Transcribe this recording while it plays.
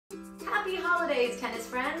Happy holidays, tennis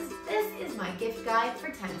friends! This is my gift guide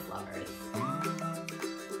for tennis lovers.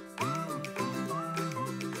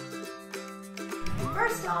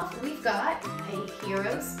 First off, we've got a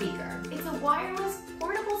Hero speaker. It's a wireless,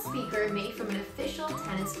 portable speaker made from an official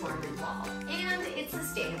tennis tournament wall, and it's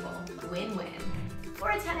sustainable. Win-win. For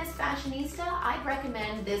a tennis fashionista, I'd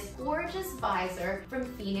recommend this gorgeous visor from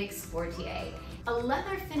Phoenix Sportier. A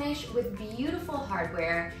leather finish with beautiful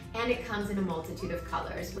hardware, and it comes in a multitude of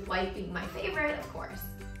colors, with white being my favorite, of course.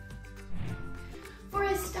 For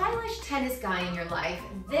a stylish tennis guy in your life,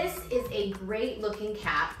 this is a great looking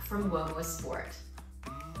cap from Uomo Sport.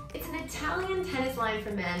 It's an Italian tennis line for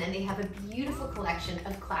men, and they have a beautiful collection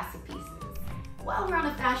of classic pieces. While we're on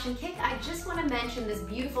a fashion kick, I just want to mention this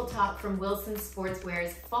beautiful top from Wilson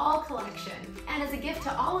Sportswear's fall collection. And as a gift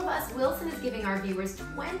to all of us, Wilson is giving our viewers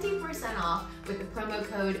 20% off with the promo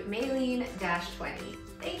code Mayleen-20.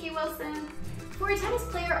 Thank you, Wilson. For a tennis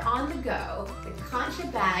player on the go, the Concha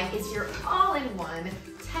bag is your all-in-one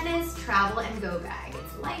tennis, travel, and go bag.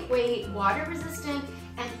 It's lightweight, water-resistant,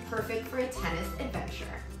 and perfect for a tennis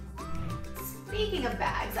adventure. Speaking of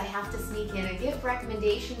bags, I have to sneak in a gift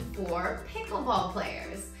recommendation for pickleball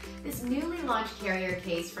players. This newly launched carrier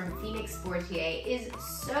case from Phoenix Sportier is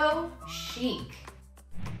so chic.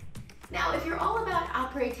 Now, if you're all about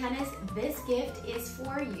après tennis, this gift is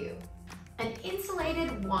for you. An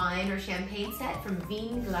insulated wine or champagne set from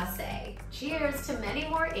Vin Glacé. Cheers to many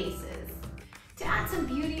more aces. To add some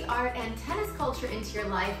beauty, art, and tennis culture into your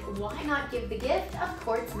life, why not give the gift of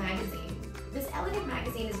Courts magazine? This elegant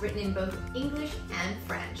magazine is written in both English and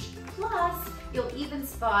French. Plus, you'll even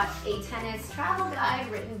spot a tennis travel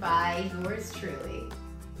guide written by yours truly.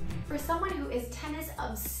 For someone who is tennis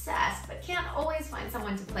obsessed but can't always find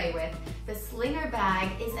someone to play with, the Slinger bag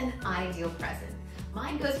is an ideal present.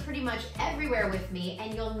 Mine goes pretty much everywhere with me,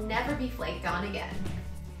 and you'll never be flaked on again.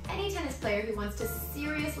 Any tennis player who wants to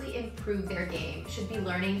seriously improve their game should be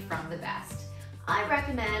learning from the best. I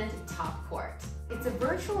recommend Top Court. It's a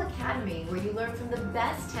virtual academy where you learn from the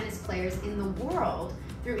best tennis players in the world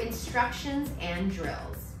through instructions and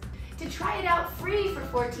drills. To try it out free for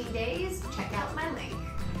 14 days, check out my link.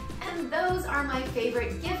 And those are my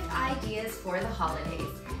favorite gift ideas for the holidays.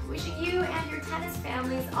 Wishing you and your tennis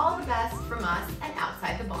families all the best from us at Out.